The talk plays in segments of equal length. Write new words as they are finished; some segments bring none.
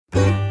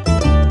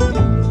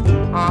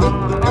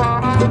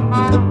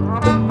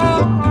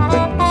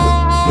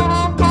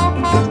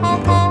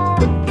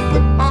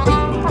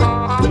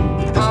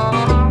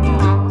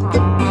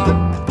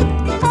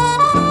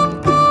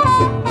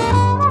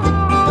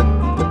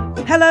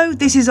Hello,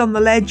 this is On The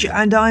Ledge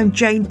and I'm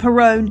Jane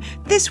Perrone.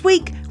 This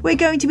week we're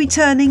going to be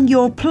turning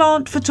your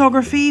plant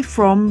photography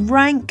from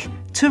rank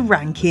to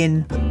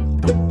ranking.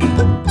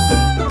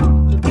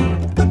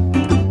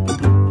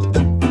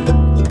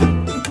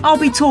 I'll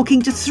be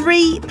talking to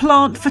 3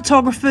 plant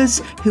photographers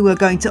who are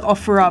going to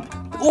offer up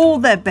all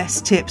their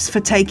best tips for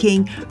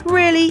taking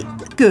really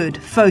good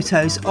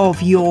photos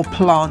of your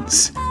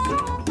plants.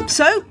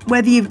 So,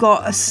 whether you've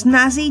got a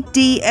snazzy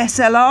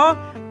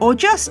DSLR or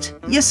just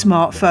your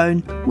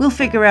smartphone, we'll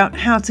figure out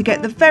how to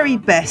get the very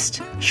best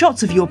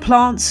shots of your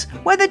plants,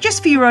 whether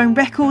just for your own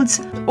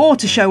records or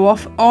to show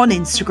off on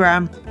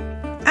Instagram.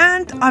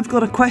 And I've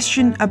got a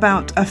question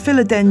about a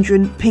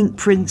philodendron pink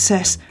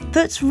princess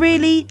that's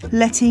really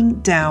letting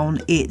down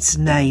its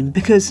name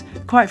because,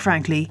 quite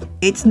frankly,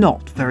 it's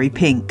not very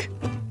pink.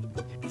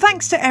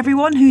 Thanks to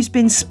everyone who's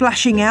been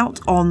splashing out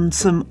on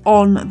some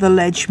On The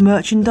Ledge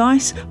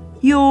merchandise.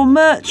 Your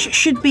merch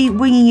should be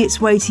winging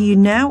its way to you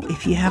now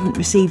if you haven't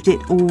received it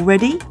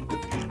already.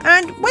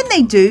 And when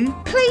they do,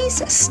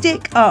 please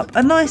stick up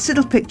a nice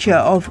little picture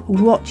of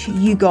what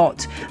you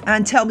got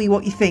and tell me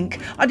what you think.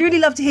 I'd really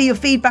love to hear your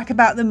feedback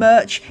about the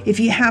merch if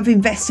you have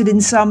invested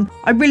in some.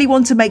 I really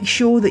want to make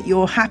sure that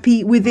you're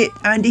happy with it,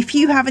 and if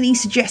you have any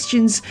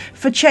suggestions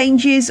for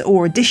changes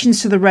or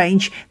additions to the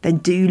range, then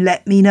do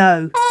let me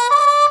know.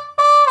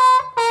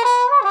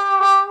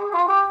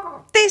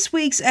 This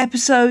week's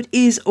episode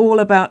is all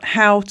about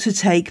how to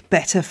take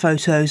better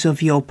photos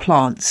of your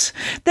plants.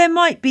 There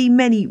might be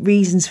many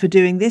reasons for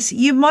doing this.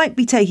 You might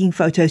be taking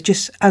photos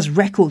just as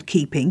record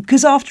keeping,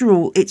 because after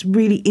all, it's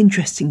really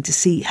interesting to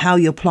see how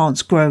your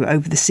plants grow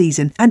over the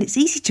season, and it's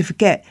easy to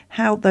forget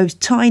how those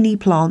tiny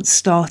plants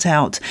start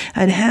out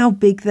and how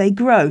big they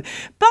grow.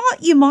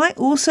 But you might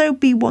also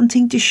be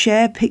wanting to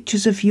share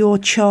pictures of your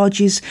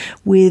charges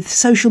with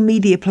social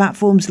media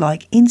platforms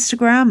like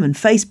Instagram and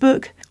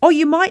Facebook. Or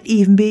you might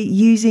even be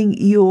using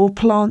your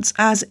plants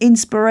as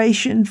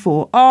inspiration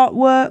for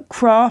artwork,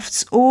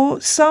 crafts, or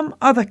some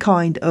other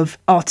kind of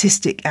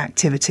artistic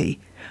activity.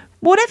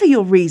 Whatever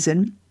your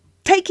reason,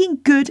 taking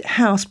good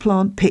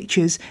houseplant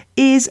pictures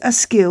is a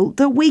skill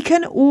that we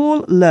can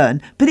all learn,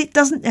 but it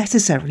doesn't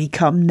necessarily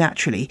come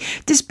naturally.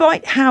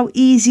 Despite how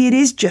easy it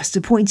is just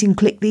to point and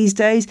click these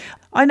days,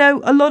 I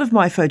know a lot of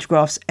my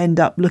photographs end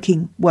up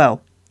looking,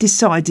 well,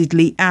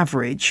 decidedly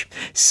average.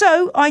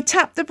 So I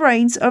tapped the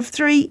brains of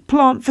 3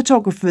 plant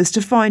photographers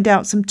to find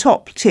out some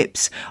top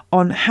tips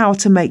on how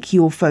to make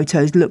your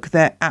photos look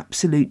their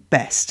absolute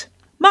best.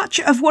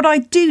 Much of what I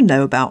do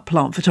know about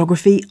plant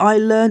photography I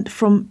learnt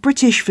from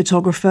British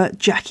photographer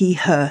Jackie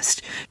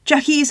Hurst.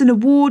 Jackie is an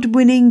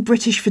award-winning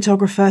British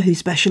photographer who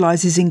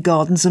specialises in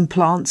gardens and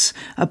plants,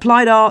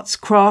 applied arts,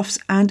 crafts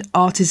and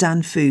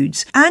artisan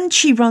foods. And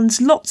she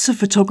runs lots of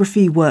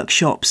photography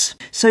workshops.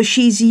 So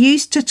she's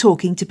used to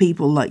talking to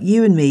people like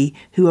you and me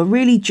who are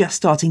really just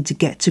starting to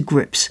get to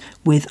grips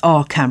with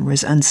our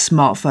cameras and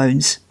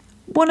smartphones.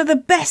 One of the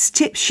best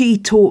tips she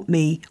taught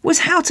me was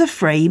how to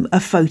frame a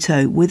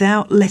photo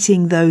without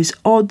letting those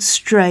odd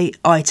stray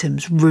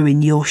items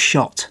ruin your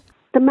shot.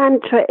 The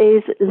mantra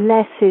is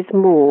less is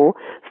more.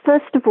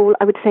 First of all,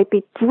 I would say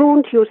be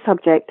drawn to your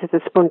subject as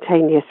a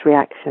spontaneous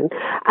reaction.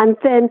 And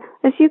then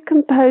as you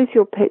compose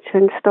your picture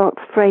and start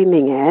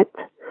framing it,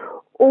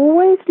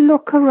 always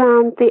look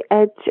around the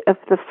edge of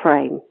the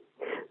frame,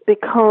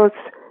 because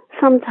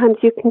sometimes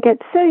you can get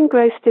so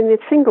engrossed in a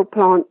single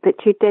plant that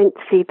you don't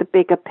see the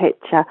bigger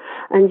picture,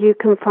 and you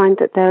can find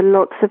that there are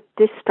lots of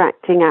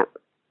distracting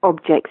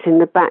objects in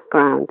the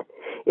background.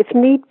 If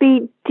need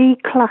be,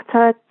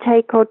 declutter,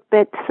 take odd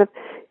bits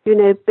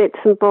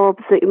and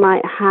bobs that you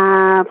might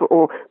have,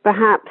 or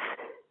perhaps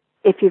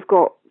if you've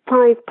got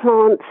 5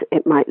 plants,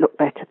 it might look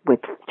better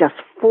with just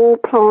 4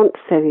 plants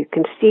so you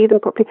can see them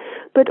properly,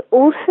 but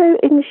also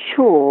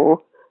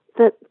ensure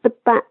that the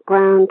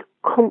background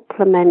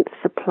complements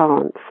the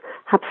plants.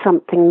 Have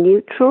something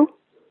neutral,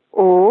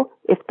 or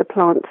if the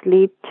plants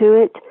lead to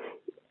it,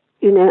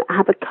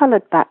 have a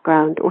coloured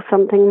background or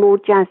something more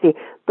jazzy,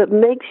 but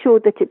make sure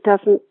that it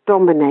doesn't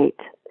dominate,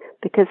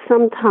 because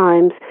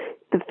sometimes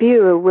the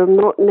viewer will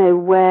not know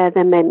where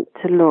they're meant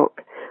to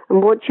look.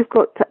 And what you've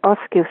got to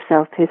ask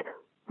yourself is,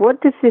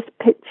 what does this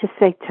picture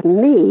say to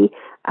me,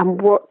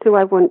 and what do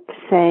I want to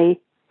say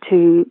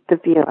to the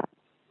viewer?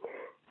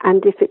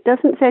 And if it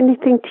doesn't say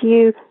anything to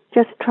you,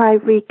 just try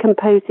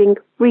recomposing,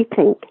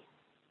 rethink.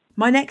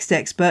 My next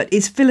expert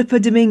is Philippa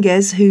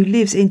Dominguez, who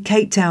lives in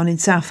Cape Town in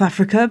South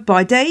Africa.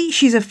 By day,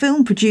 she's a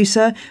film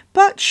producer,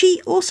 but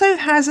she also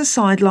has a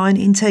sideline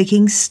in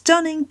taking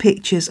stunning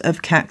pictures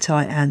of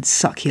cacti and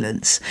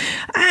succulents.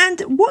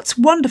 And what's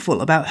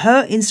wonderful about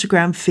her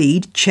Instagram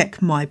feed,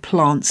 Check My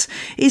Plants,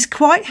 is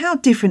quite how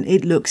different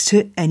it looks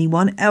to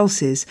anyone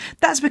else's.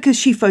 That's because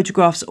she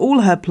photographs all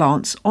her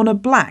plants on a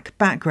black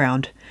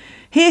background.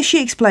 Here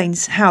she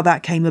explains how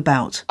that came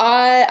about.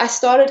 I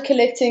started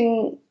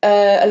collecting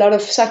a lot of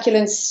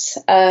succulents,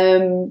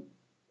 and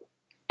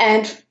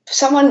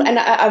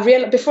I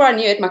realized before I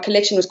knew it, my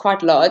collection was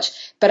quite large,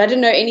 but I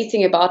didn't know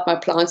anything about my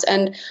plants.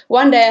 And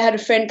one day I had a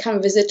friend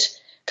come visit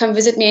come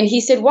visit me, and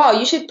he said, wow,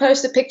 you should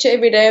post a picture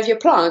every day of your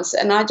plants.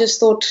 And I just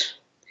thought,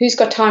 who's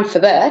got time for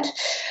that?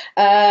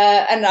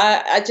 And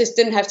I just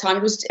didn't have time.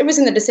 It was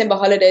in the December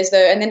holidays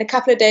though. And then a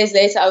couple of days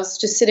later, I was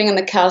just sitting on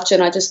the couch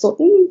and I just thought,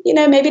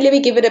 maybe let me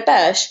give it a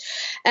bash.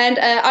 And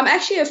I'm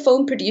actually a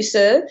film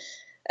producer.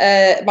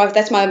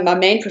 That's my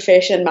main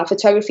profession. My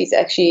photography is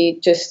actually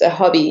just a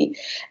hobby.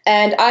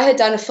 And I had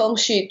done a film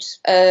shoot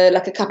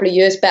like a couple of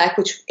years back,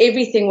 which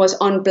everything was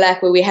on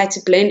black, where we had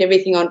to blend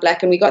everything on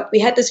black. And we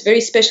had this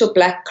very special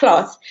black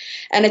cloth,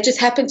 and it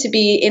just happened to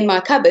be in my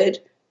cupboard.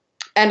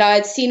 And I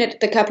had seen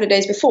it a couple of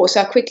days before.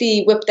 So I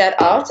quickly whipped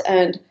that out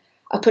and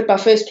I put my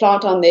first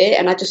plant on there.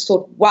 And I just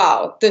thought,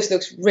 wow, this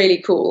looks really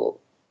cool.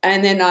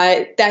 And then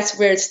that's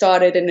where it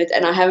started.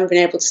 And I haven't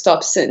been able to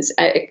stop since.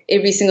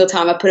 Every single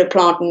time I put a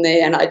plant in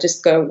there and I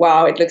just go,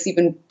 wow, it looks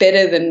even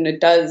better than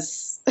it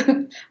does. I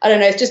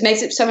don't know. It just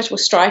makes it so much more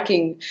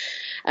striking.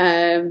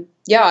 And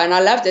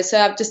I loved it. So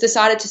I've just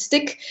decided to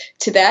stick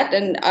to that.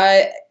 And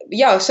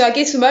so I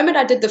guess the moment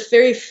I did the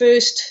very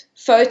first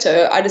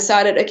photo, I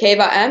decided, okay, if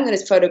I am going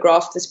to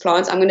photograph this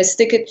plant, I'm going to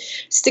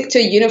stick to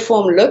a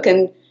uniform look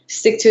and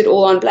stick to it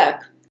all on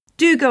black.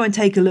 Do go and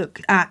take a look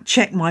at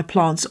Check My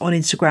Plants on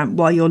Instagram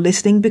while you're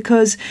listening,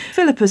 because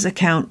Philippa's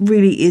account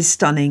really is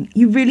stunning.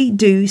 You really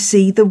do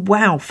see the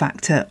wow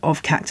factor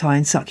of cacti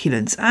and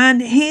succulents.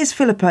 And here's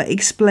Philippa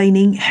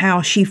explaining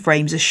how she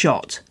frames a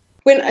shot.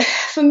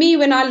 For me,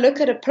 when I look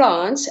at a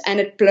plant and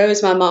it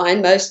blows my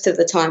mind, most of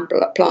the time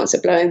plants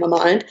are blowing my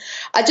mind,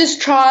 I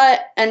just try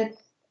and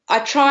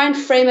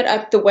frame it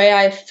up the way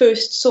I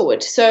first saw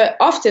it. So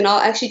often I'll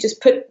actually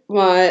just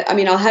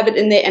I'll have it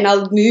in there and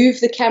I'll move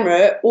the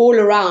camera all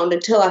around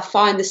until I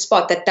find the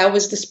spot that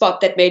was the spot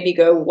that made me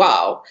go,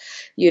 wow.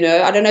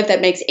 I don't know if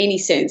that makes any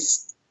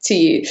sense to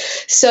you.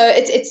 So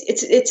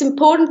it's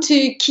important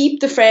to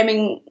keep the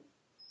framing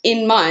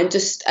in mind,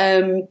 just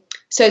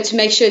so to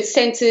make sure it's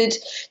centered,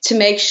 to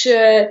make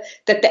sure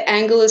that the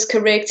angle is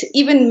correct,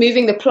 even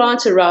moving the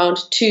plant around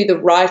to the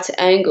right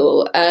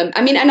angle. And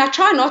I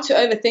try not to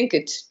overthink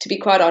it, to be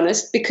quite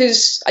honest,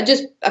 because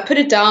I put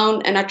it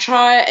down and I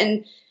try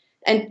and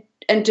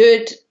do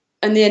it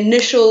in the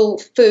initial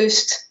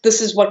first, this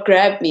is what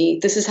grabbed me,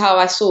 this is how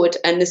I saw it,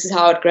 and this is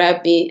how it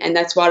grabbed me, and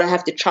that's what I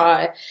have to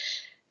try.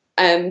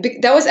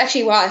 That was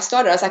actually why I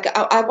started. I was like,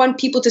 I want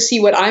people to see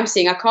what I'm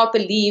seeing. I can't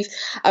believe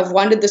I've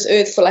wandered this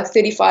earth for like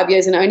 35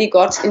 years and I only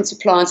got into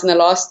plants in the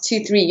last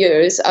 2-3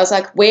 years. I was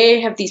like,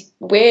 where have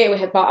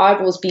my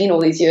eyeballs been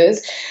all these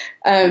years?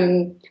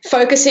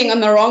 Focusing on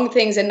the wrong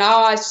things. And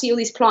now I see all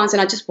these plants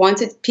and I just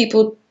wanted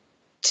people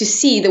to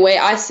see the way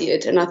I see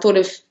it. And I thought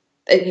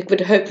it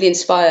would hopefully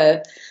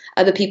inspire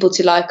other people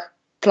to like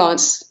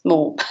plants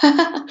more.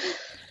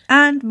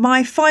 And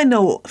my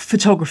final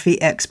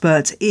photography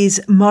expert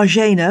is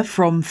Marjana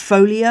from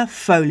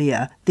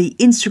Folia, the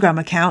Instagram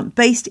account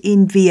based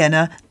in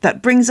Vienna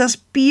that brings us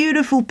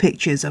beautiful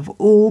pictures of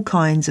all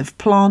kinds of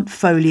plant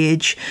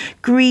foliage,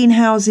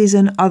 greenhouses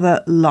and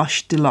other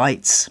lush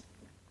delights.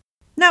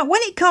 Now,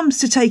 when it comes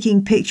to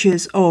taking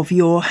pictures of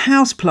your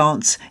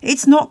houseplants,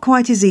 it's not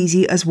quite as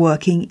easy as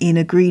working in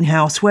a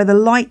greenhouse where the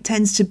light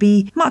tends to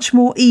be much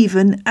more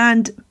even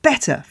and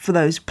better for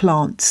those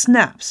plant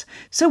snaps.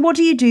 So what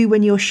do you do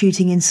when you're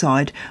shooting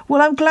inside?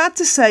 Well, I'm glad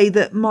to say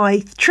that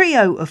my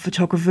trio of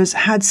photographers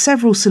had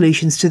several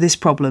solutions to this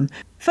problem.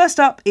 First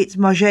up, it's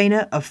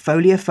Marjana of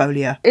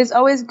Folia. It's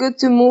always good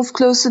to move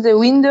close to the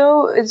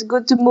window. It's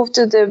good to move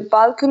to the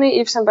balcony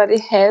if somebody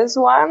has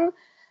one.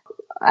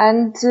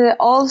 And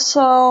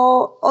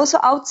also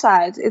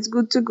outside. It's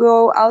good to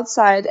go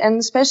outside, and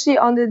especially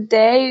on the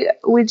day,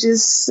 which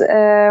is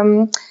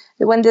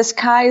when the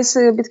sky is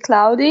a bit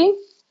cloudy.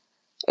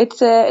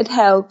 It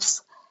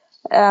helps.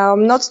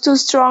 Not too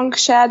strong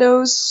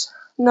shadows,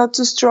 not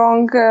too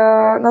strong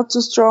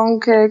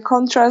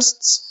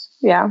contrasts.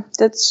 Yeah,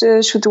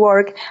 that should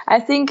work. I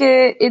think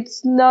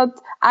it's not.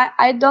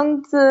 I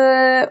don't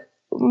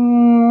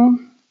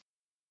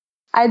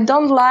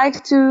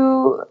like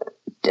to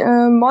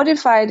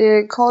modify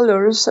the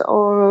colors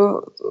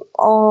or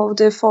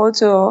the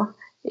photo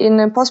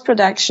in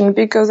post-production,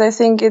 because I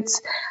think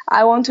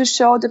I want to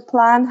show the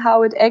plant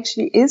how it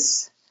actually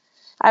is.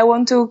 I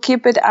want to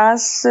keep it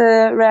as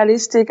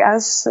realistic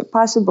as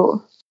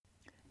possible.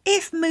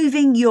 If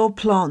moving your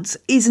plants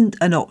isn't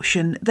an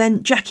option,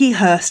 then Jackie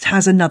Hurst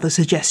has another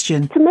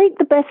suggestion. To make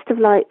the best of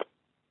light,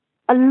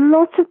 a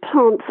lot of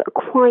plants are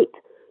quite,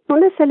 not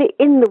necessarily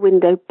in the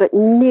window, but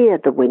near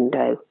the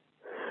window.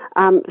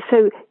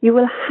 So you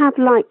will have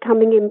light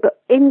coming in,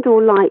 but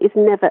indoor light is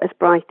never as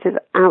bright as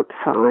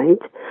outside.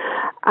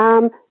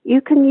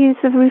 You can use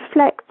a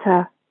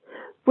reflector,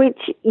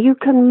 which you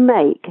can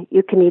make.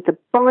 You can either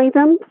buy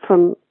them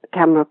from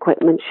camera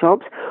equipment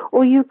shops,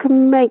 or you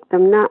can make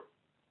them. Now,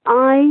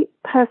 I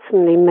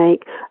personally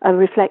make a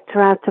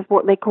reflector out of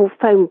what they call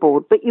foam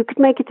board, but you could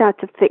make it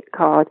out of thick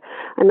card.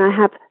 And I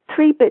have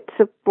 3 bits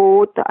of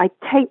board that I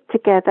tape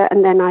together,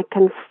 and then I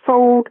can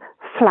fold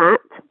flat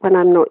when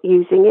I'm not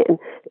using it and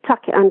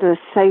tuck it under a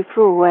sofa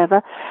or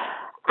wherever.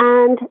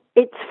 And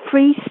it's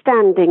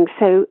freestanding,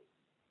 so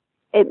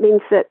it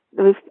means that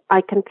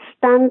I can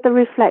stand the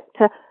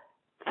reflector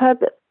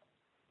further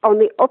on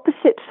the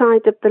opposite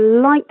side of the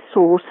light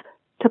source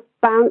to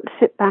bounce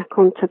it back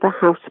onto the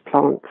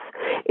houseplants.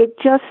 It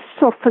just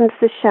softens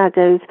the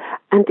shadows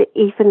and it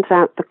evens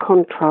out the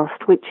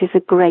contrast, which is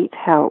a great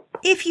help.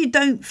 If you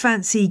don't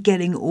fancy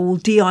getting all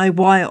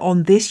DIY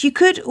on this, you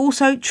could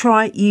also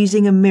try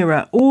using a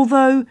mirror.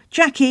 Although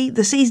Jackie,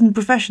 the seasoned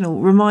professional,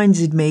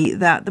 reminded me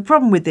that the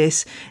problem with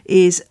this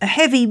is a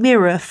heavy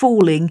mirror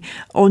falling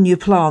on your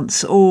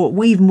plants,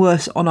 or even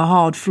worse, on a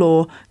hard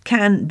floor,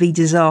 can be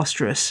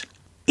disastrous.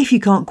 If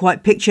you can't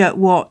quite picture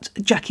what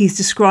Jackie's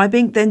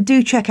describing, then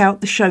do check out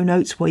the show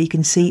notes where you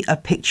can see a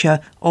picture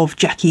of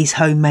Jackie's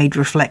homemade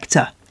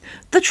reflector.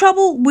 The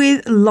trouble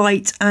with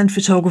light and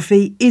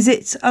photography is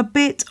it's a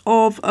bit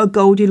of a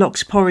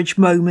Goldilocks porridge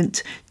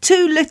moment.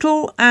 Too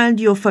little and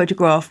your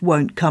photograph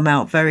won't come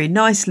out very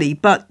nicely,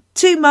 but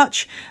too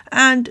much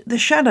and the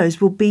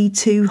shadows will be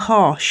too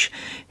harsh.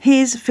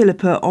 Here's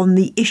Philippa on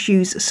the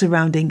issues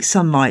surrounding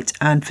sunlight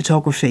and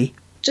photography.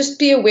 Just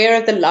be aware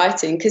of the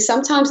lighting, because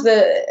sometimes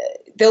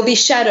there'll be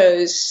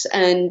shadows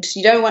and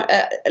you don't want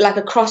like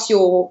across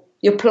your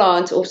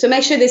plant, or so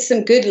make sure there's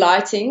some good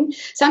lighting.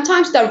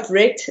 Sometimes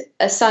direct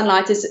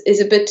sunlight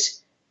is a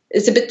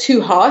bit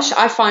too harsh.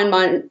 I find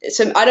mine,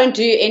 so I don't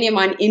do any of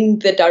mine in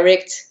the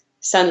direct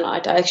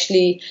sunlight. I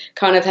actually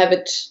kind of have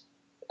it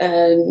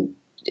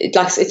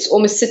it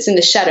almost sits in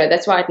the shadow.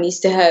 That's why it needs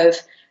to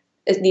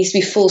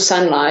be full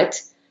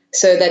sunlight,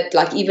 so that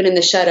like even in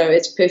the shadow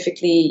it's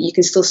perfectly, you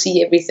can still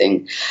see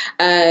everything.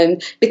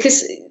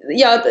 Because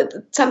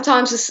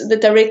sometimes the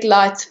direct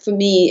light for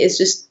me is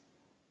just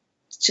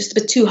a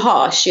bit too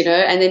harsh,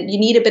 and then you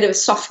need a bit of a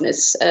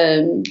softness.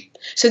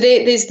 So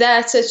there's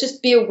that. So it's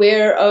just be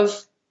aware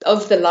of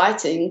the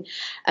lighting.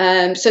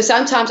 So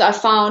sometimes I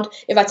found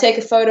if I take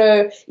a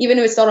photo, even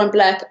if it's not on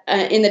black,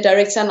 in the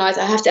direct sunlight,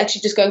 I have to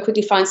actually just go and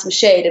quickly find some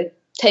shade and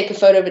take a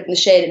photo of it in the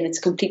shade, and it's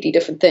a completely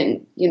different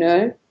thing,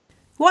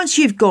 Once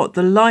you've got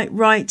the light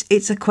right,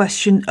 it's a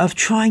question of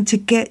trying to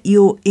get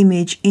your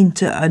image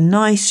into a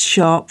nice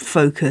sharp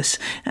focus.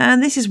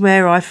 And this is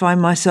where I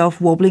find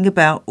myself wobbling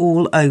about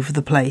all over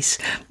the place.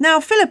 Now,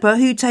 Philippa,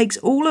 who takes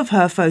all of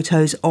her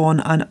photos on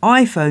an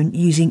iPhone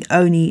using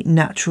only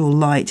natural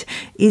light,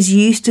 is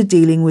used to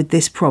dealing with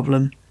this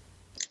problem.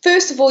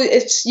 First of all,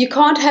 you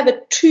can't have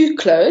it too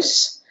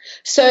close.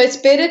 So it's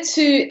better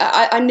to,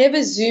 I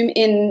never zoom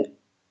in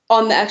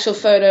on the actual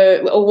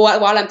photo or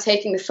while I'm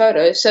taking the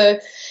photo. So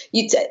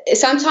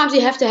sometimes you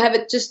have to have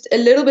it just a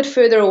little bit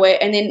further away,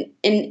 and then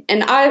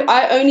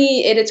I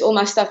only edit all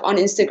my stuff on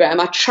Instagram.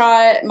 I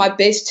try my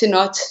best to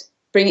not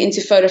bring it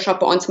into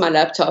Photoshop or onto my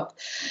laptop.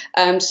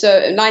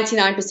 So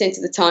 99%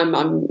 of the time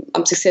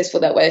I'm successful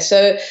that way.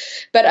 So,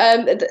 but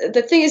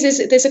the thing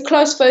is there's a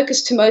close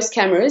focus to most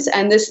cameras,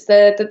 and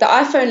the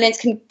iPhone lens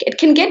can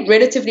get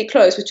relatively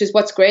close, which is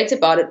what's great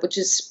about it, which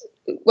is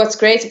what's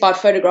great about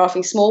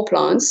photographing small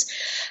plants.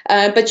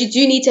 But you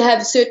do need to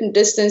have a certain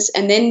distance,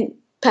 and then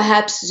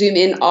perhaps zoom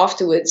in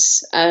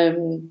afterwards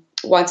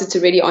once it's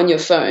already on your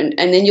phone,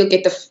 and then you'll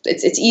get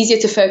it's easier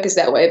to focus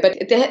that way.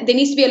 But there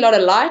needs to be a lot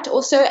of light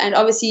also, and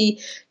obviously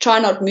try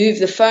not move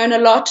the phone a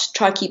lot,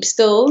 try keep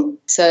still.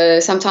 So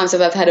sometimes if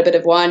I've had a bit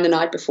of wine the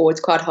night before, it's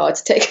quite hard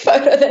to take a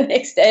photo the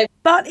next day.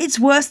 But it's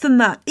worse than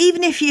that.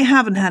 Even if you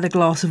haven't had a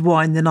glass of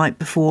wine the night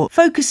before,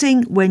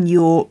 focusing when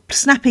you're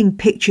snapping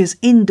pictures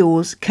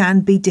indoors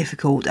can be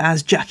difficult,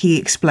 as Jackie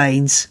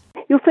explains.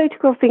 You're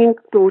photographing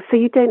indoors, so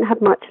you don't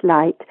have much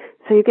light.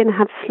 So you're going to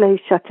have slow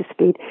shutter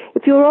speed.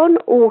 If you're on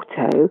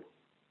auto,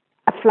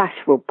 a flash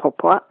will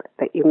pop up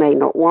that you may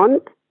not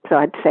want. So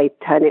I'd say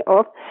turn it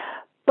off.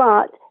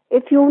 But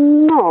if you're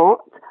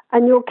not,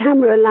 and your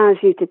camera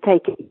allows you to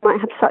take it, you might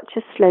have such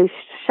a slow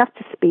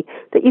shutter speed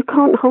that you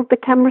can't hold the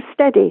camera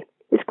steady.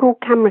 It's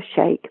called camera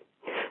shake.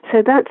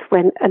 So that's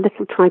when a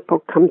little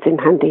tripod comes in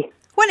handy.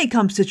 When it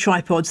comes to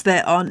tripods,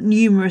 there are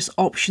numerous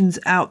options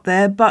out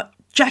there, but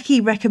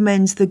Jackie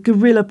recommends the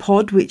Gorilla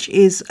Pod, which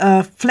is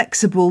a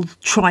flexible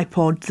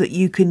tripod that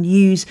you can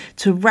use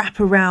to wrap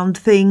around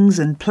things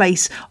and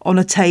place on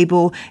a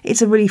table.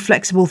 It's a really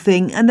flexible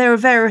thing, and there are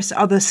various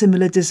other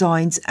similar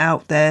designs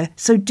out there,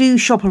 so do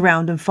shop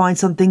around and find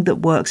something that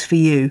works for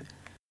you.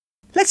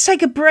 Let's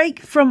take a break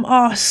from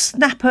our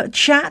snapper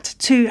chat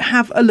to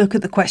have a look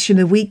at the question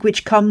of the week,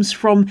 which comes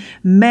from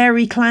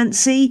Mary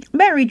Clancy.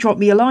 Mary dropped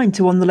me a line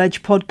to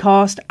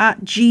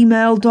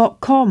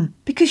ontheledgepodcast@gmail.com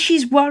because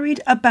she's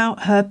worried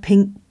about her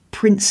pink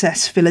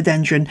princess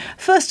philodendron.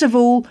 First of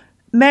all,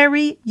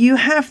 Mary, you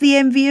have the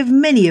envy of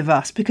many of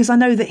us, because I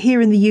know that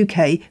here in the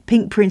UK,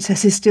 pink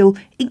princess is still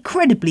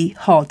incredibly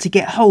hard to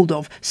get hold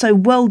of. So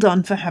well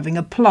done for having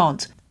a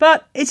plant.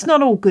 But it's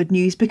not all good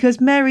news, because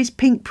Mary's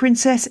pink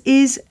princess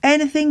is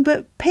anything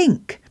but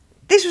pink.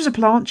 This was a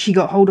plant she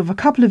got hold of a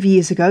couple of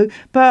years ago,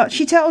 but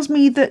she tells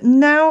me that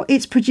now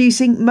it's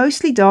producing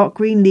mostly dark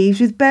green leaves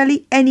with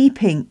barely any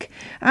pink.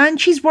 And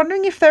she's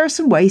wondering if there are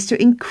some ways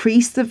to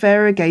increase the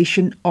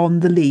variegation on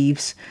the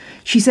leaves.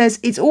 She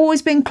says it's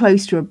always been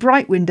close to a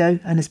bright window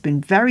and has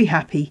been very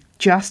happy,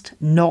 just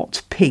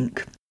not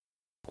pink.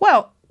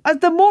 Well,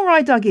 The more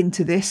I dug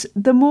into this,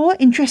 the more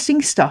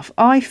interesting stuff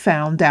I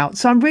found out.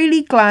 So I'm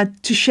really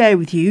glad to share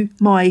with you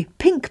my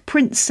Pink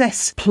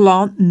Princess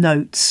plant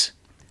notes.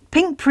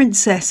 Pink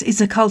Princess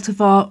is a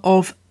cultivar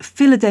of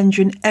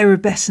Philodendron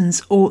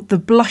erubescens, or the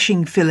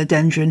blushing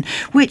philodendron,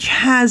 which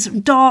has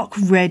dark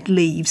red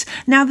leaves.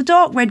 Now, the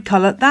dark red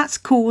colour, that's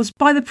caused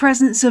by the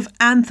presence of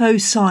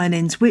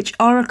anthocyanins, which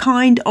are a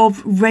kind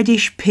of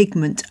reddish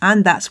pigment,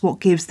 and that's what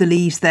gives the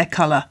leaves their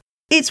colour.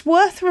 It's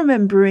worth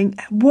remembering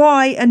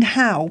why and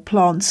how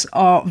plants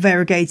are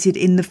variegated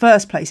in the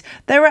first place.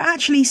 There are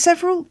actually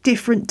several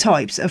different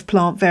types of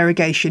plant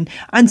variegation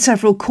and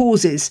several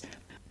causes.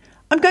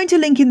 I'm going to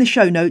link in the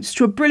show notes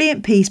to a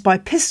brilliant piece by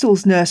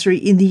Pistol's Nursery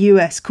in the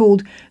US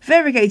called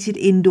Variegated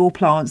Indoor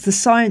Plants, the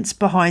Science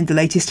Behind the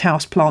Latest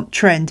Houseplant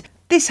Trend.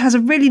 This has a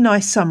really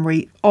nice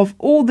summary of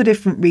all the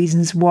different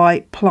reasons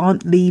why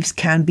plant leaves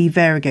can be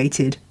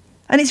variegated.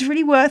 And it's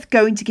really worth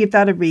going to give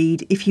that a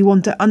read if you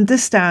want to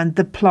understand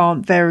the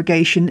plant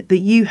variegation that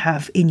you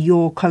have in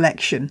your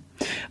collection.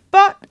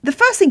 But the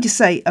first thing to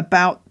say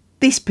about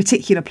this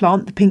particular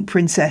plant, the Pink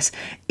Princess,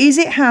 is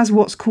it has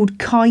what's called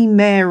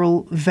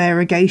chimeral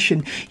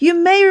variegation. You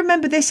may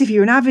remember this if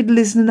you're an avid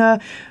listener.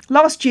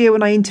 Last year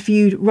when I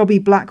interviewed Robbie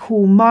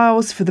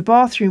Blackhall-Miles for the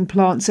Bathroom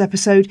Plants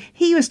episode,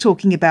 he was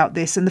talking about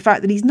this and the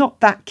fact that he's not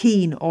that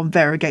keen on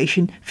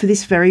variegation for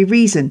this very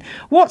reason.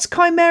 What's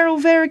chimeral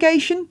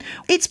variegation?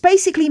 It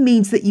basically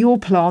means that your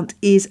plant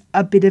is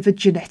a bit of a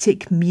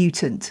genetic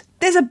mutant.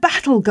 There's a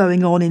battle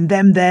going on in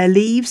them there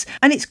leaves,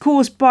 and it's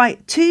caused by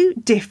two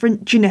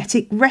different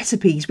genetic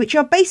recipes which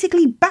are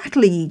basically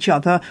battling each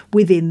other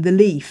within the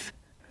leaf.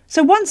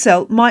 So one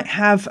cell might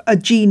have a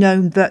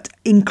genome that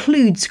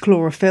includes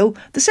chlorophyll,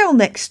 the cell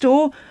next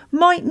door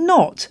might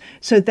not,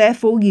 so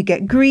therefore you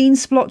get green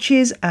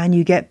splotches and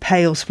you get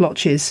pale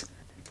splotches.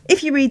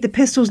 If you read the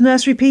Pistol's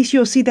Nursery piece,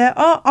 you'll see there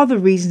are other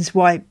reasons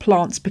why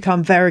plants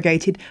become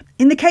variegated.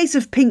 In the case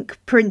of Pink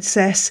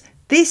Princess,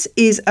 this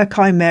is a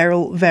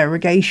chimeral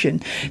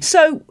variegation.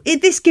 So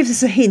this gives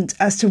us a hint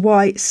as to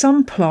why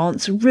some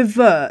plants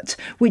revert,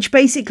 which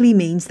basically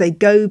means they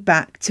go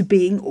back to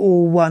being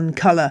all one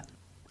colour.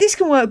 This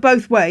can work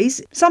both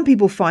ways. Some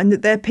people find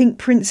that their Pink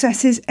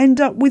Princesses end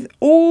up with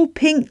all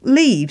pink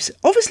leaves.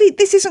 Obviously,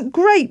 this isn't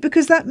great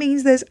because that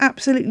means there's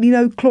absolutely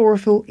no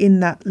chlorophyll in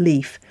that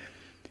leaf.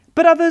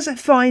 But others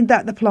find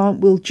that the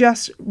plant will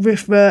just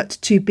revert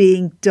to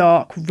being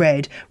dark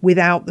red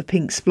without the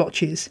pink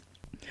splotches.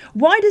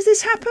 Why does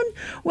this happen?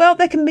 Well,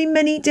 there can be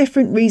many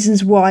different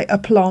reasons why a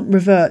plant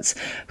reverts.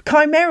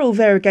 Chimeral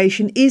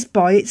variegation is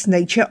by its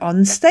nature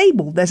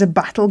unstable. There's a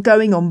battle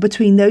going on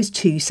between those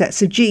two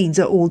sets of genes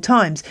at all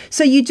times.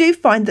 So you do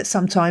find that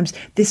sometimes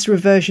this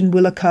reversion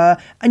will occur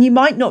and you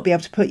might not be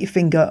able to put your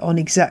finger on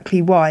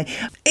exactly why.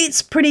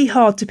 It's pretty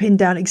hard to pin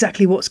down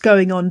exactly what's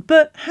going on,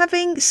 but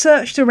having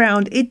searched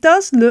around, it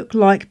does look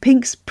like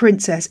Pink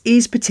Princess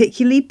is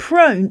particularly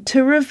prone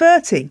to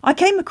reverting. I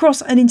came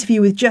across an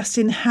interview with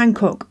Justin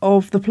Hancock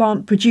of the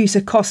plant producer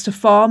Costa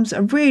Farms,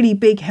 a really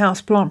big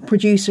houseplant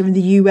producer in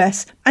the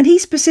US, and he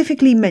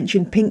specifically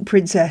mentioned Pink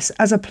Princess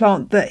as a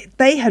plant that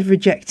they had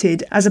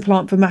rejected as a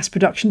plant for mass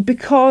production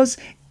because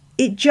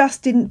it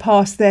just didn't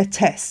pass their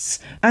tests.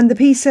 And the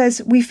piece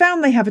says, we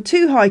found they have a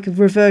too high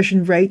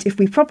reversion rate. If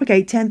we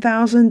propagate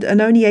 10,000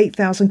 and only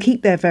 8,000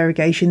 keep their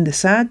variegation, the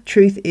sad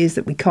truth is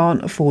that we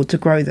can't afford to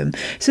grow them.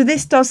 So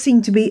this does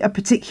seem to be a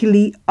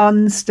particularly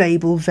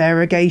unstable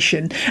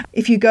variegation.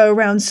 If you go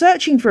around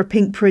searching for a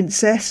Pink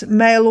Princess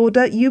mail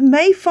order, you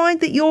may find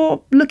that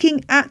you're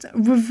looking at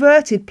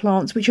reverted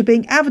plants which are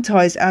being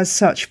advertised as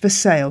such for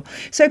sale.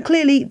 So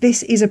clearly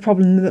this is a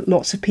problem that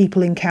lots of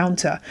people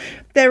encounter.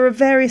 There are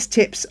various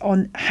tips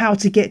on how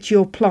to get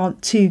your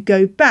plant to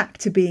go back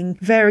to being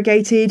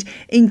variegated,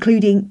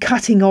 including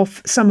cutting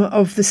off some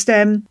of the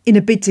stem in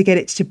a bid to get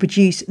it to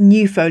produce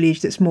new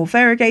foliage that's more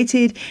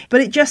variegated.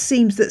 But it just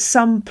seems that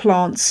some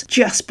plants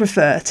just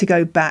prefer to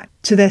go back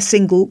to their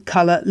single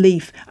colour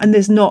leaf, and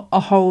there's not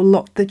a whole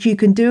lot that you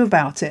can do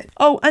about it.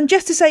 Oh, and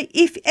just to say,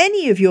 if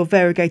any of your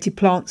variegated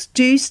plants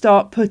do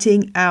start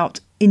putting out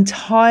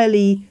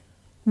entirely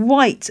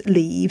white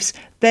leaves,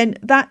 then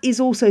that is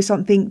also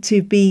something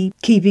to be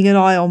keeping an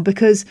eye on,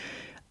 because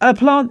a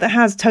plant that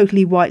has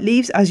totally white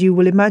leaves, as you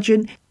will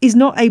imagine, is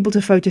not able to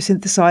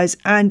photosynthesize,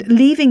 and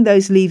leaving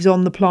those leaves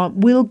on the plant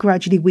will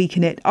gradually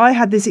weaken it. I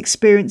had this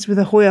experience with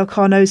a Hoya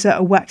carnosa,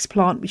 a wax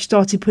plant, which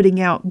started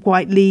putting out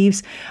white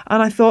leaves,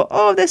 and I thought,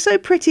 oh, they're so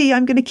pretty,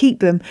 I'm going to keep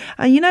them.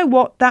 And you know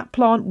what? That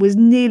plant was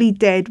nearly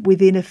dead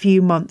within a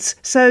few months.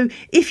 So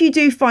if you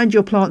do find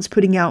your plants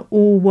putting out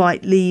all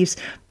white leaves,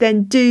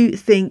 then do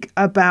think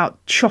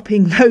about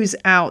chopping those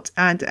out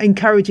and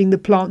encouraging the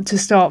plant to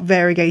start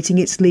variegating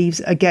its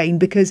leaves again,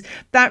 because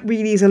that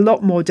really is a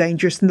lot more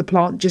dangerous than the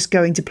plant just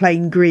going to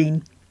plain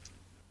green.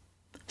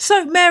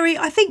 So, Mary,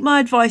 I think my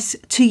advice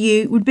to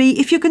you would be,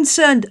 if you're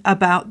concerned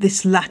about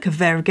this lack of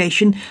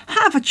variegation,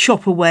 have a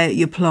chop away at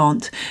your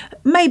plant.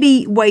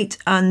 Maybe wait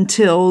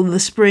until the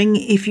spring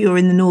if you're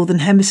in the northern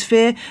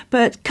hemisphere,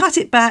 but cut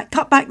back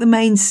the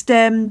main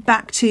stem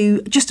back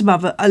to just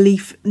above a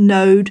leaf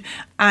node,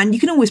 and you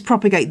can always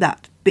propagate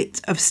that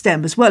bit of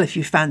stem as well if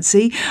you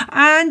fancy,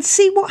 and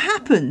see what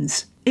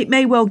happens. It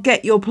may well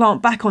get your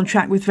plant back on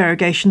track with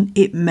variegation,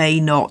 it may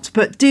not,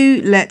 but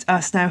do let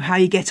us know how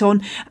you get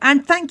on.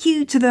 And thank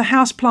you to the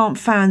houseplant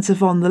fans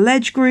of On the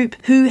Ledge group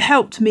who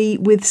helped me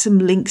with some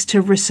links to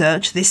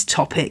research this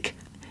topic.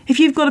 If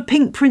you've got a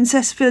pink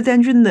princess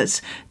philodendron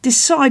that's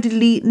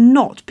decidedly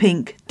not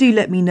pink, do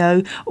let me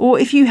know. Or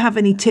if you have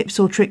any tips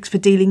or tricks for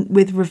dealing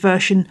with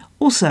reversion,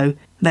 also,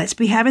 let's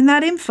be having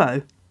that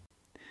info.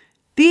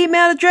 The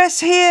email address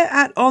here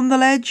at On The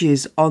Ledge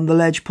is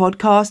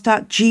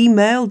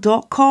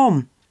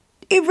ontheledgepodcast@gmail.com.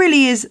 It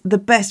really is the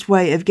best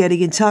way of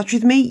getting in touch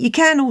with me. You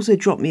can also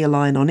drop me a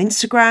line on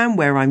Instagram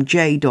where I'm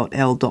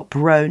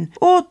j.l.perrone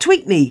or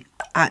tweet me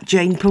at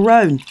Jane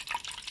Perrone.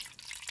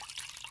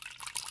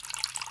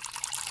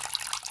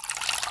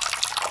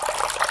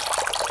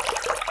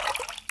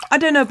 I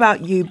don't know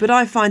about you, but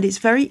I find it's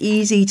very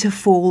easy to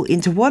fall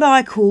into what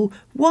I call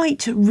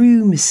white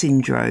room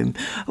syndrome.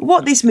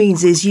 What this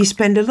means is you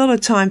spend a lot of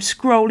time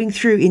scrolling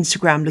through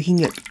Instagram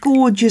looking at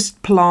gorgeous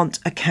plant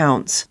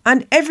accounts,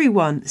 and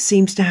everyone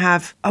seems to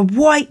have a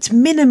white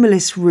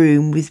minimalist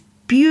room with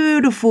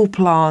beautiful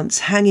plants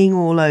hanging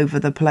all over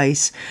the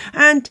place,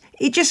 and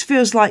it just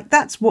feels like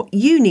that's what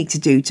you need to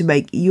do to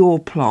make your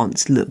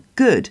plants look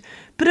good.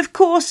 But of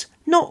course,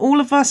 not all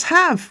of us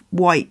have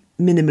white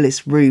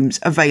minimalist rooms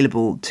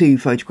available to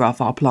photograph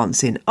our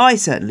plants in. I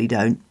certainly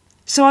don't.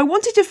 So I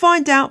wanted to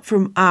find out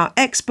from our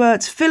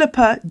experts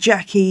Philippa,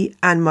 Jackie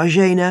and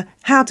Marjana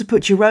how to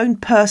put your own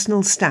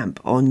personal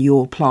stamp on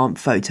your plant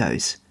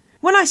photos.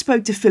 When I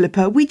spoke to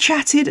Philippa, we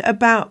chatted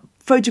about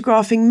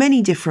photographing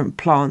many different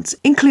plants,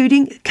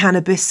 including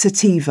cannabis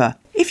sativa.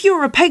 If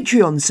you're a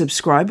Patreon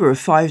subscriber of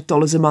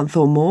 $5 a month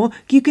or more,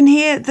 you can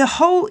hear the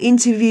whole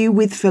interview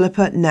with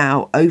Philippa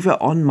now over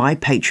on my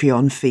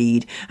Patreon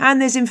feed, and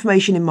there's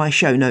information in my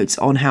show notes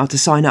on how to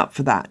sign up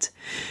for that.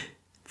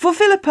 For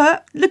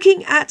Philippa,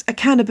 looking at a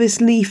cannabis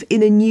leaf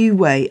in a new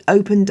way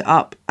opened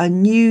up a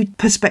new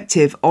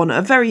perspective on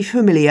a very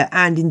familiar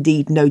and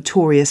indeed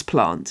notorious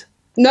plant.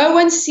 No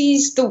one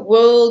sees the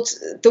world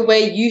the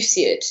way you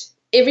see it.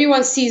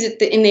 Everyone sees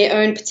it in their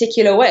own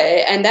particular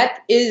way, and that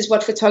is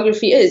what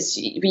photography is.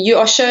 You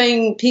are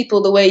showing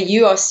people the way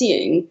you are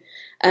seeing,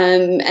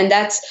 and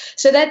that's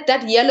so that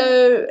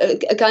yellow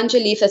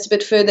ganja leaf that's a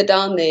bit further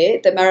down there,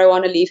 the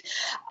marijuana leaf.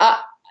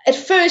 At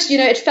first,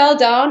 it fell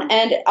down,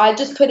 and I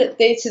just put it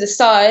there to the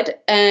side,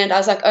 and I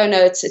was like, oh no,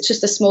 it's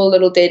just a small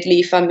little dead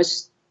leaf. And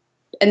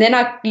then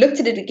I looked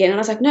at it again, and I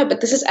was like, no, but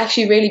this is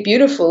actually really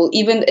beautiful.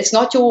 Even it's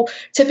not your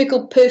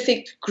typical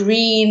perfect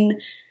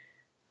green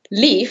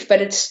leaf, but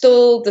it's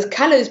still, the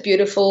color is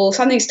beautiful.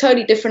 Something's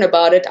totally different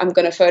about it. I'm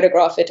going to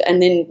photograph it.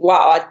 And then,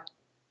 wow,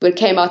 it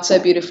came out so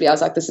beautifully. I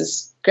was like, this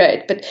is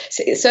great. But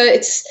so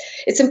it's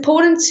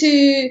important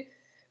to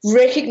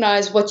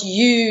recognize what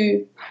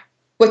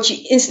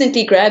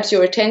instantly grabs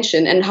your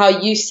attention and how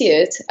you see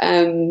it.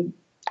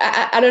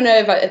 I don't know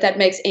if that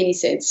makes any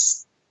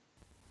sense.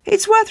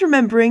 It's worth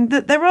remembering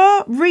that there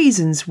are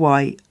reasons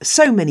why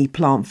so many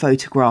plant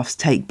photographs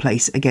take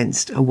place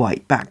against a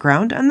white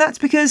background, and that's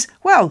because,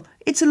 well,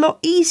 it's a lot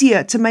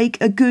easier to make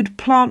a good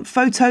plant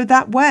photo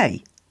that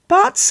way.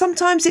 But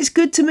sometimes it's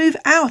good to move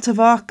out of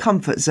our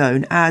comfort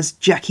zone, as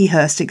Jackie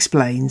Hurst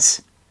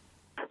explains.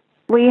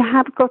 We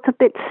have got a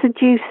bit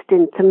seduced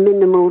into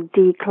minimal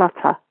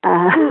declutter.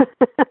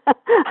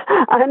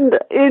 And,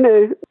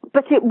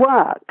 but it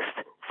works.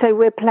 So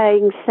we're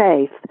playing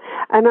safe.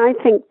 And I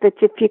think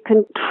that if you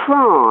can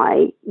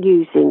try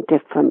using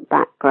different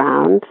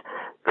backgrounds,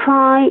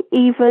 try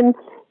even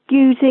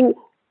using,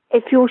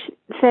 if you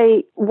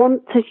say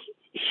want to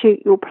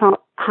shoot your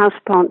house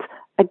plants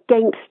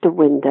against a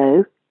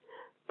window,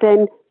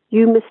 then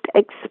you must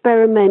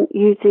experiment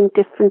using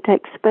different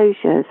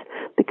exposures.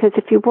 Because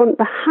if you want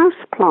the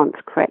house plants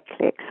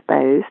correctly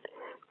exposed,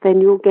 then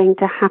you're going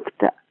to have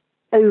to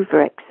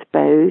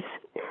overexpose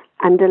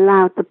and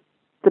allow the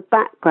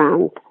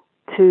background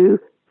to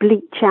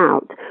bleach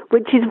out,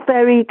 which is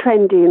very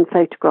trendy in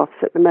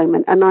photographs at the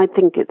moment, and I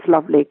think it's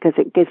lovely because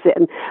it gives it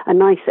a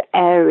nice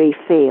airy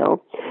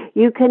feel.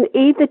 You can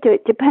either do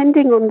it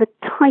depending on the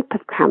type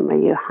of camera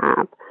you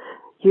have.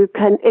 You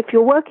can, if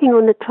you're working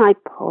on a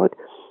tripod,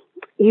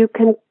 you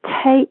can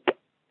take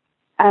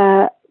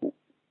a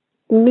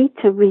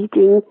meter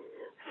reading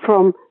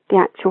from the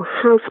actual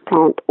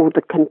houseplant or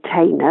the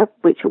container,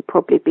 which will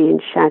probably be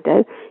in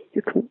shadow.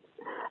 You can,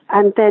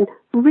 and then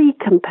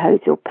recompose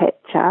your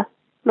picture,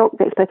 not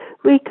expose,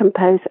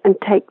 recompose and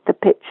take the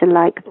picture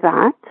like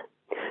that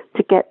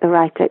to get the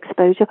right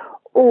exposure.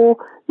 Or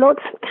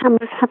lots of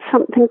cameras have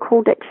something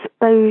called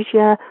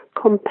exposure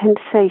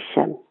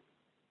compensation.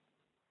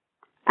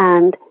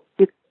 And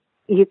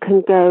you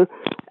can go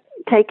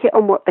take it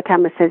on what the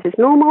camera says is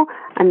normal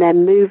and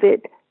then move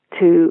it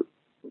to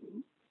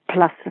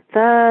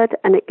 +1/3,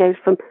 and it goes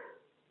from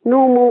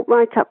normal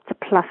right up to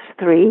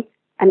 +3.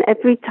 And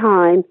every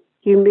time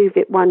you move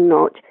it one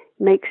notch,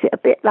 makes it a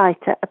bit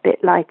lighter, a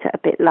bit lighter, a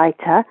bit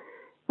lighter,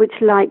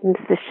 which lightens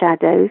the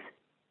shadows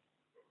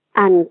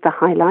and the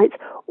highlights.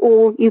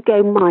 Or you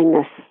go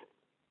minus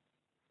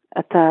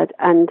a third,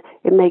 and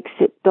it makes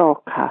it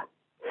darker.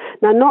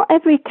 Now, not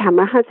every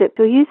camera has it. If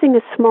you're using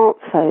a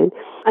smartphone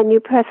and you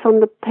press on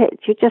the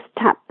pitch, you just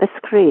tap the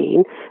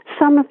screen.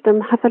 Some of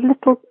them have a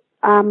little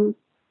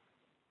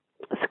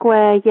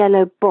square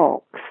yellow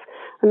box,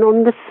 and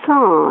on the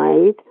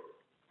side,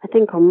 I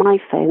think on my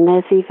phone,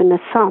 there's even a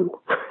sun.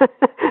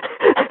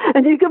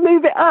 And you can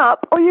move it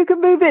up or you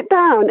can move it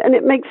down, and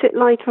it makes it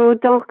lighter or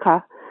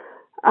darker,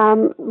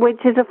 which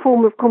is a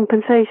form of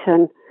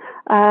compensation,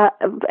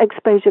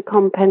 exposure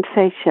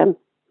compensation.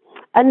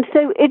 And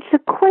so it's a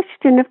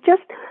question of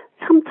just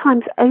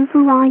sometimes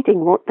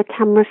overriding what the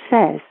camera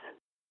says.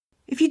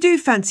 If you do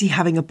fancy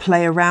having a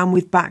play around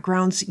with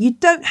backgrounds, you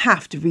don't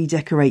have to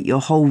redecorate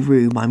your whole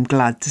room, I'm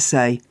glad to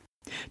say.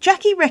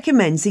 Jackie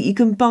recommends that you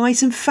can buy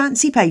some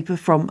fancy paper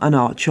from an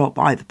art shop,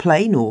 either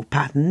plain or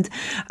patterned,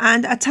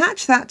 and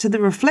attach that to the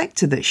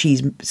reflector that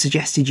she's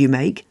suggested you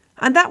make.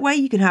 And that way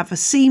you can have a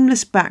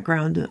seamless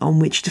background on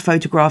which to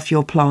photograph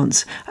your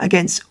plants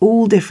against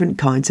all different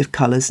kinds of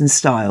colours and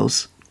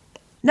styles.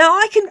 Now,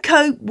 I can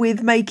cope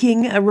with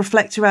making a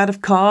reflector out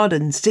of card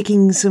and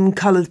sticking some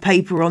coloured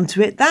paper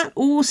onto it. That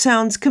all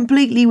sounds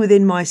completely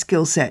within my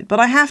skill set, but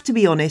I have to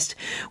be honest,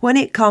 when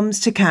it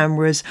comes to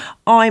cameras,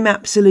 I'm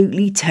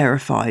absolutely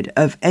terrified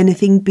of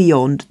anything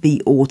beyond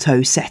the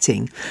auto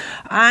setting.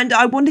 And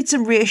I wanted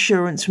some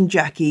reassurance from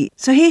Jackie,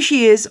 so here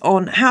she is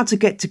on how to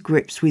get to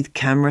grips with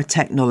camera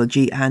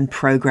technology and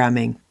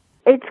programming.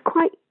 It's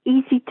quite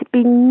easy to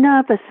be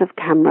nervous of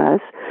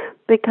cameras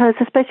because,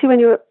 especially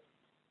when you're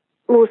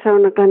also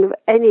on a kind of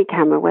any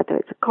camera, whether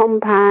it's a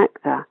compact,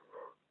 a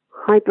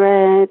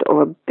hybrid,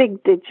 or a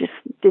big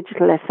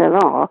digital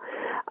SLR,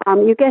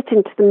 you get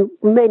into the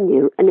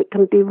menu and it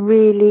can be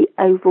really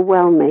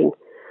overwhelming.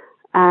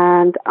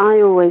 And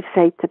I always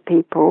say to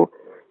people,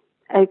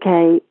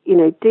 okay,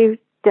 do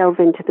delve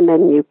into the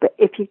menu, but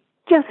if you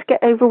just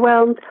get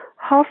overwhelmed,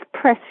 half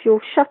press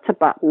your shutter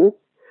button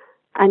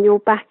and you're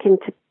back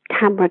into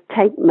camera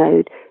take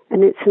mode,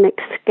 and it's an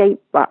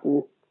escape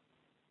button.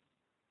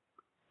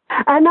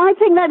 And I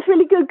think that's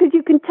really good because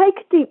you can take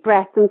a deep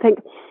breath and think,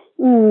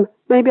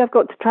 maybe I've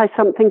got to try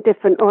something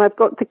different, or I've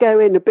got to go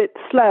in a bit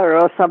slower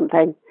or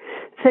something.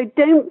 So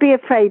don't be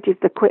afraid of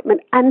the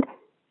equipment and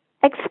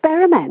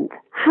experiment.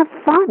 Have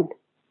fun.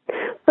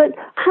 But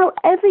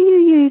however you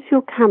use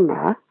your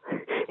camera,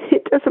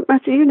 it doesn't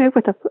matter,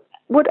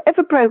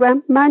 whatever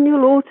program,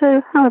 manual,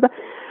 auto, however,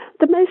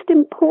 the most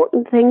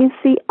important thing is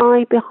the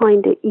eye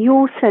behind it,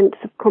 your sense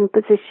of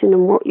composition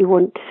and what you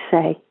want to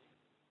say.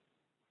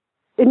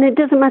 And it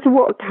doesn't matter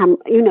what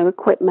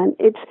equipment.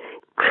 It's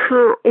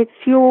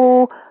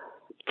your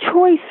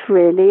choice,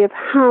 really, of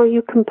how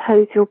you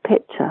compose your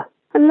picture.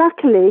 And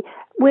luckily,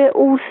 we're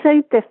all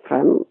so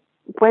different.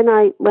 When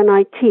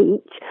I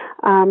teach,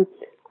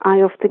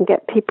 I often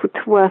get people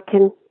to work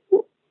in,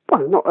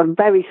 well, not a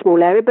very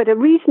small area, but a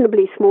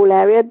reasonably small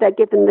area. They're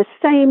given the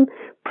same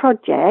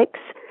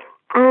projects,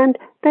 and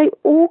they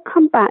all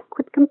come back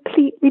with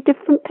completely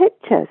different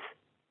pictures.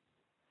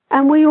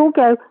 And we all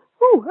go,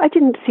 oh, I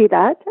didn't see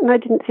that, and I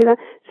didn't see that.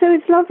 So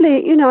it's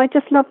lovely, I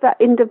just love that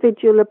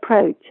individual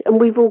approach, and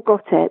we've all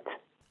got it.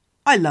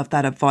 I love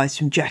that advice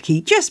from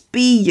Jackie. Just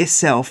be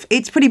yourself.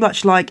 It's pretty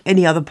much like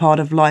any other part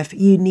of life.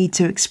 You need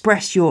to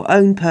express your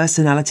own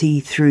personality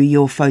through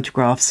your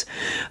photographs.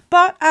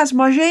 But as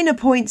Marjana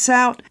points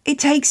out, it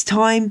takes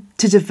time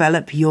to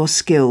develop your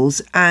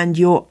skills and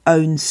your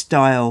own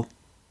style.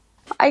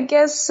 I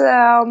guess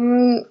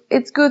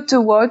it's good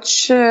to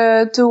watch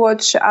others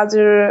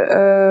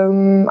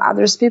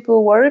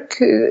people work.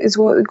 It's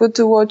good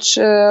to watch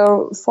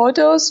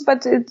photos,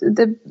 but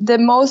the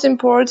most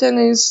important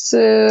is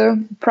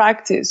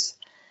practice.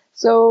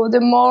 So the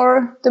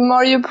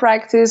more you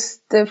practice,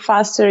 the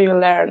faster you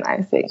learn,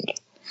 I think.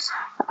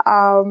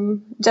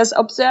 Just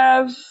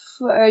observe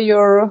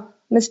your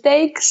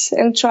mistakes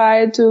and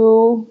try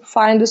to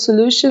find the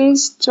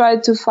solutions. Try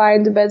to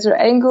find a better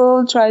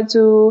angle. Try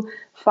to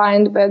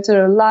find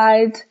better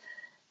light,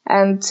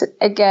 and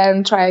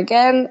try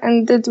again,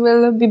 and it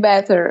will be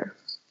better.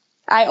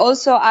 I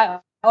also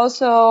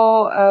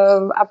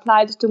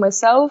applied to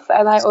myself,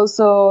 and I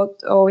also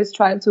always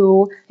try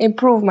to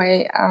improve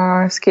my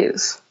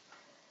skills.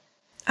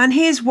 And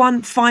here's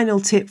one final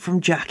tip from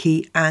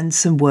Jackie and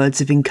some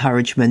words of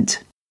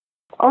encouragement.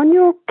 On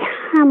your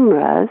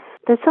cameras,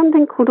 there's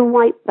something called a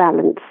white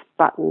balance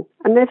button,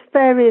 and there's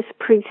various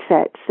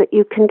presets that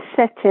you can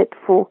set it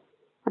for.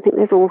 I think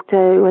there's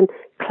auto and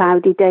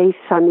cloudy day,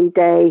 sunny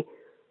day,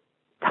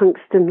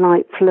 tungsten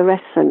light,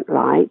 fluorescent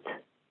light.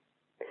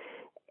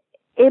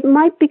 It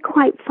might be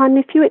quite fun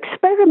if you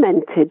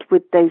experimented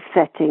with those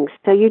settings.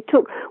 So you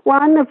took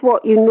one of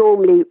what you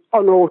normally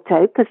on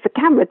auto, because the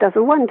camera does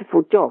a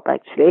wonderful job,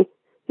 actually.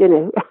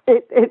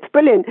 It's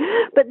brilliant.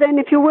 But then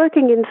if you're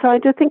working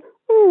inside, you think,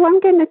 I'm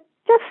going to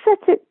just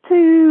set it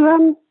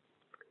to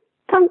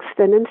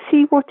tungsten and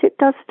see what it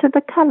does to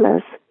the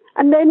colours.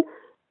 And then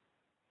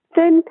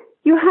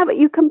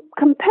you can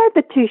compare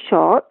the two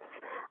shots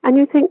and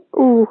you think,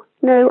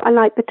 no, I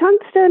like the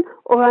tungsten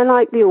or I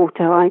like the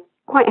auto. I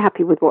quite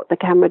happy with what the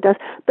camera does,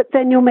 but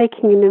then you're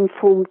making an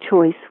informed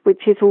choice,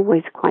 which is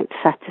always quite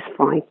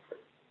satisfying.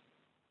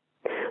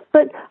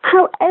 But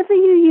however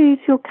you use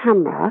your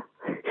camera,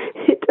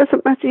 it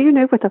doesn't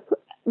matter,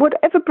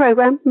 whatever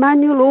program,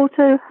 manual,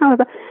 auto,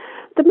 however,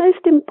 the most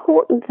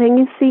important thing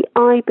is the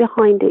eye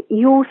behind it,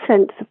 your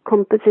sense of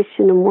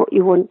composition and what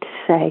you want to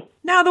say.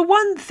 Now, the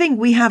one thing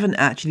we haven't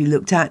actually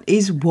looked at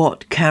is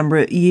what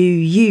camera you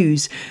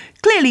use.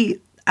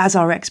 Clearly, as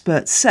our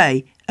experts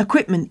say,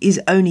 equipment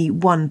is only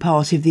one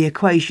part of the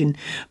equation,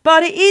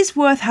 but it is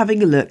worth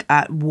having a look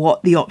at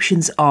what the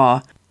options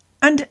are.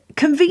 And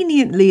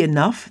conveniently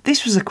enough,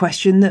 this was a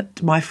question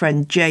that my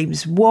friend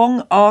James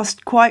Wong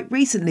asked quite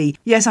recently.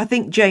 Yes, I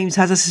think James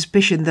has a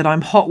suspicion that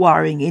I'm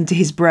hot-wiring into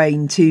his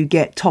brain to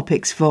get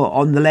topics for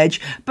On the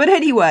Ledge. But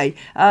anyway,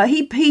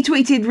 he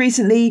tweeted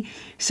recently,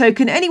 so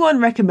can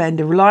anyone recommend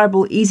a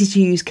reliable,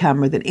 easy-to-use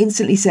camera that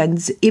instantly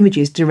sends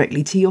images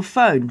directly to your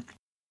phone?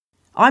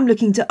 I'm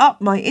looking to up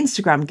my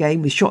Instagram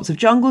game with shots of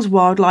jungles,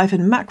 wildlife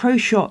and macro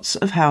shots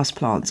of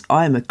houseplants.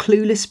 I am a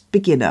clueless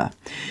beginner.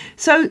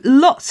 So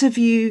lots of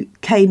you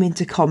came in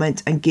to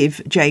comment and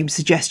give James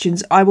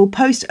suggestions. I will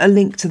post a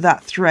link to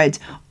that thread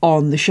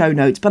on the show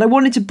notes, but I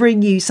wanted to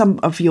bring you some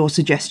of your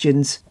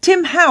suggestions.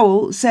 Tim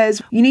Howell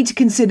says you need to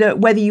consider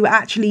whether you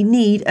actually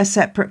need a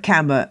separate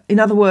camera. In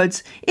other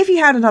words, if you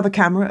had another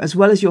camera as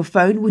well as your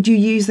phone, would you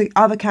use the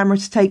other camera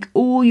to take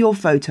all your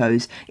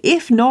photos?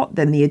 If not,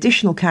 then the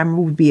additional camera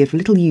would be of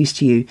little use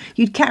to you.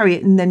 You'd carry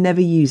it and then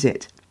never use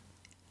it.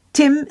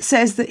 Tim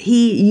says that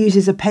he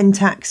uses a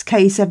Pentax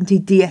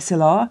K70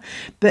 DSLR,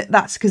 but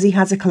that's because he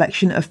has a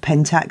collection of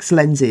Pentax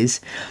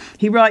lenses.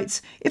 He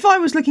writes, if I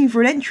was looking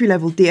for an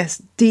entry-level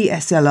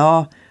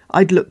DSLR,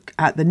 I'd look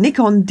at the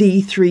Nikon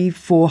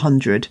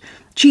D3400.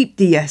 Cheap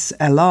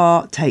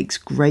DSLR takes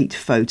great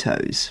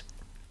photos.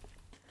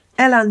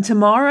 Elan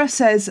Tamara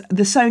says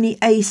the Sony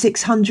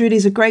A600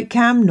 is a great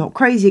cam, not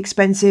crazy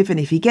expensive, and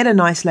if you get a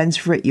nice lens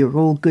for it, you're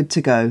all good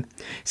to go.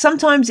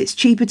 Sometimes it's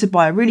cheaper to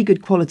buy a really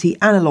good quality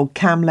analogue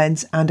cam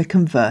lens and a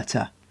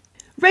converter.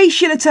 Ray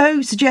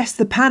Shillito suggests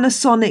the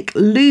Panasonic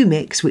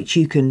Lumix, which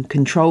you can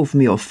control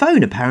from your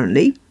phone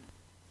apparently.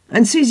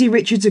 And Susie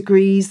Richards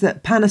agrees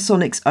that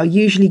Panasonics are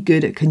usually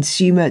good at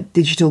consumer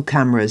digital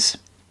cameras.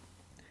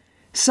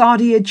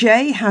 Sadia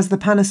J has the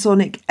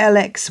Panasonic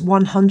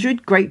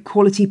LX100, great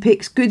quality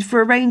pics, good for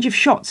a range of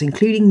shots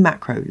including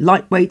macro,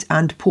 lightweight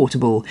and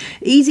portable.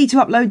 Easy to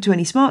upload to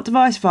any smart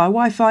device via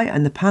Wi-Fi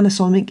and the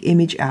Panasonic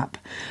Image app.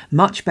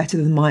 Much better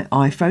than my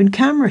iPhone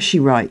camera, she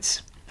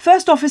writes.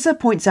 First Officer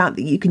points out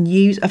that you can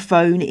use a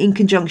phone in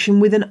conjunction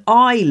with an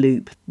eye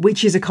loop,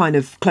 which is a kind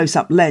of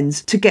close-up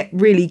lens, to get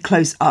really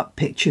close-up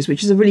pictures,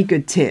 which is a really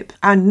good tip.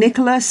 And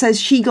Nicola says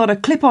she got a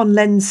clip-on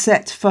lens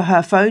set for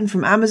her phone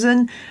from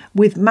Amazon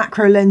with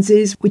macro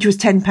lenses, which was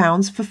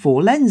 £10 for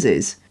 4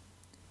 lenses.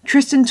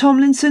 Tristan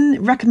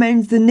Tomlinson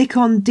recommends the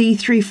Nikon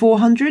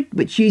D3400,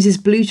 which uses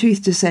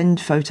Bluetooth to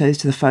send photos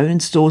to the phone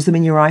and stores them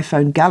in your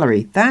iPhone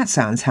gallery. That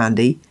sounds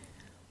handy.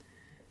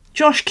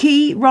 Josh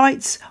Key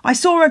writes, I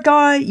saw a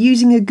guy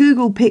using a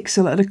Google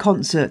Pixel at a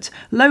concert.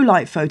 Low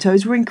light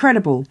photos were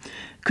incredible.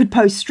 Could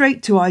post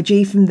straight to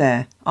IG from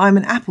there. I'm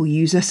an Apple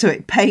user, so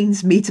it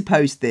pains me to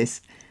post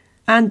this.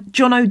 And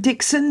Jono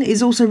Dixon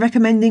is also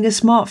recommending a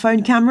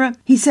smartphone camera.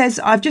 He says,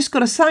 I've just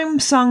got a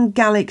Samsung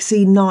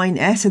Galaxy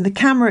 9S and the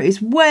camera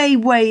is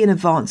way in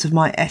advance of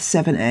my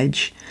S7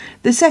 Edge.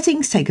 The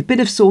settings take a bit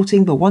of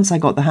sorting, but once I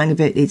got the hang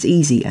of it, it's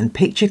easy and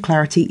picture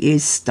clarity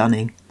is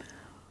stunning.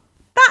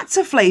 That's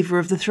a flavour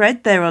of the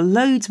thread. There are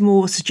loads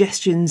more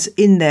suggestions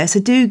in there, so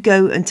do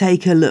go and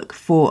take a look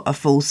for a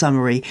full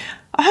summary.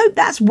 I hope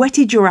that's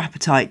whetted your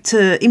appetite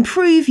to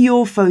improve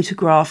your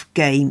photograph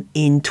game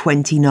in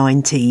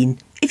 2019.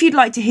 If you'd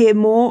like to hear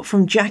more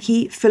from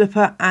Jackie,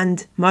 Philippa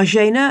and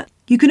Marjana,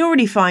 you can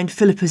already find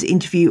Philippa's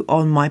interview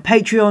on my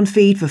Patreon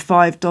feed for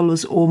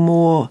 $5 or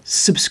more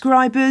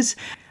subscribers,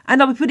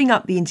 and I'll be putting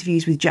up the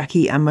interviews with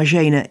Jackie and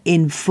Marjana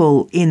in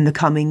full in the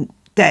coming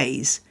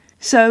days.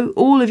 So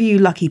all of you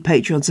lucky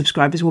Patreon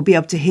subscribers will be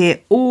able to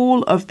hear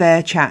all of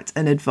their chat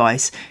and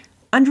advice.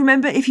 And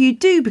remember, if you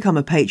do become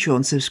a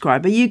Patreon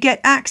subscriber, you get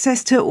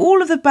access to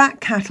all of the back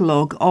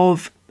catalogue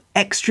of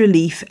Extra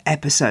Leaf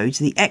episodes,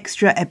 the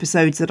extra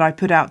episodes that I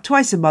put out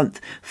twice a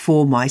month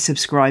for my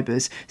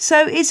subscribers.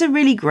 So it's a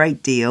really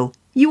great deal.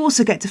 You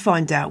also get to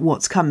find out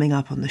what's coming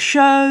up on the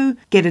show,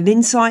 get an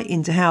insight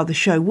into how the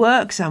show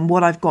works and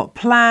what I've got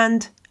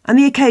planned, and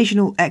the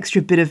occasional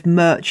extra bit of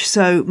merch,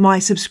 so my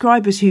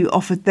subscribers who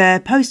offered their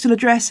postal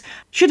address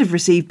should have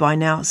received by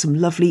now some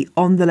lovely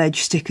On The Ledge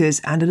stickers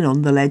and an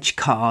On The Ledge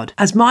card,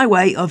 as my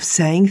way of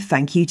saying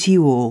thank you to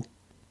you all.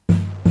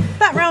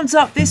 That rounds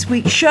up this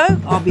week's show.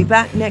 I'll be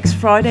back next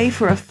Friday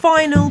for a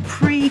final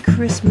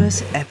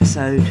pre-Christmas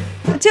episode.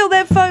 Until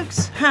then,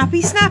 folks,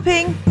 happy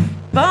snapping!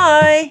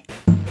 Bye!